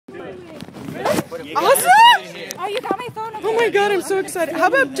Awesome! Oh, you got my phone? Okay. Oh my god, I'm so excited. How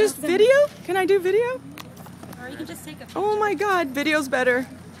about just video? Can I do video? Or you can just take a picture. Oh my god, video's better.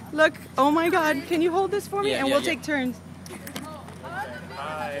 Look, oh my god, can you hold this for me? Yeah, and yeah, we'll yeah. take turns.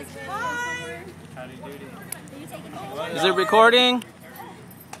 Hi. Hi! Howdy doody. Is it recording?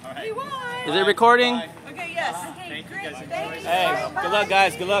 Is it recording? Okay, yes. Okay, Hey, good luck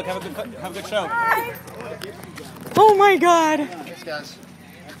guys, good luck. Have a good show. Oh my god. Thanks, guys.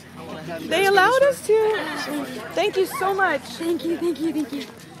 They allowed us to. Thank you so much. Thank you, thank you, thank you.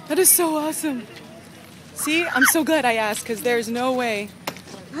 That is so awesome. See, I'm so glad I asked because there's no way.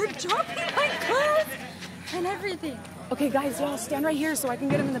 We're dropping my clothes and everything. Okay, guys, y'all stand right here so I can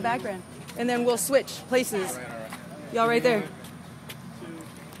get them in the background. And then we'll switch places. Y'all right there.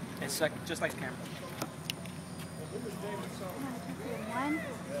 It's like, just like the camera. 1,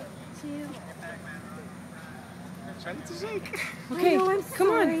 2. Trying to shake. Okay, I know, I'm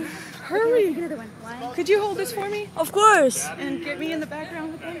come on. sorry. Hurry. Okay, another one. 1. Could you hold this for me? Of course. And get me in the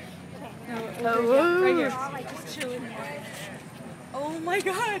background with them? Oh, Right here. all like just chilling there. Oh my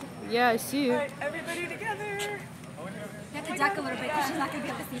god. Yeah, I see you. All right, everybody together. You have to duck a little bit because she's not going to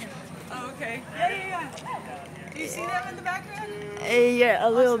be able to see them. Oh, okay. Yeah. Do you see them in the background? Yeah,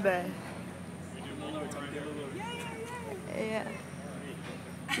 a little bit. Yeah. Yeah.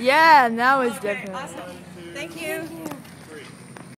 Yeah, now it's Okay, different. awesome. Thank you.